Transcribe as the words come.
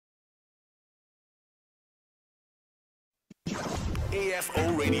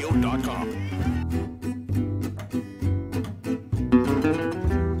aforadio.com.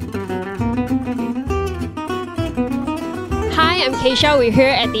 Hi, I'm Keisha. We're here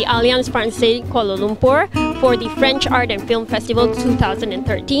at the Alliance Française Kuala Lumpur for the French Art and Film Festival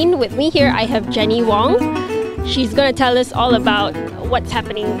 2013. With me here, I have Jenny Wong. She's going to tell us all about what's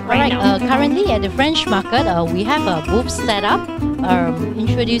happening right now. Currently at the French market, we have a booth set up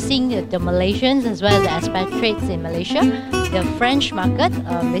introducing the Malaysians as well as the expatriates in Malaysia. The French market,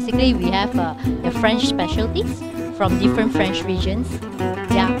 basically we have the French specialties from different French regions,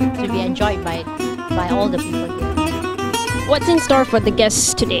 to be enjoyed by all the people here. What's in store for the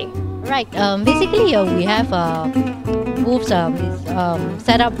guests today? Right, basically we have booths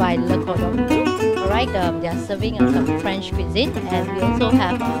set up by Le Cordon Bleu. Alright, they are serving some French cuisine, and we also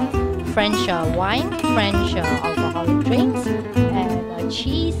have French wine, French alcoholic drinks, and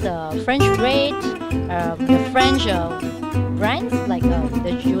cheese, French bread, the French brands like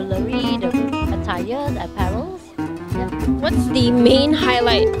the jewellery, the attires, apparels. Yeah. What's the main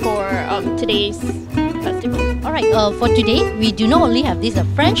highlight for today's festival? Alright, for today, we do not only have this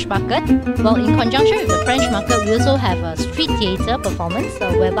French market. Well, in conjunction with the French market, we also have a street theatre performance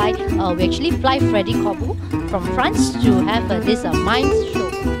whereby we actually fly Freddy Corbeau from France to have this mime show.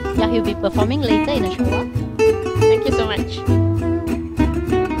 Yeah, he'll be performing later in a short while. Thank you so much.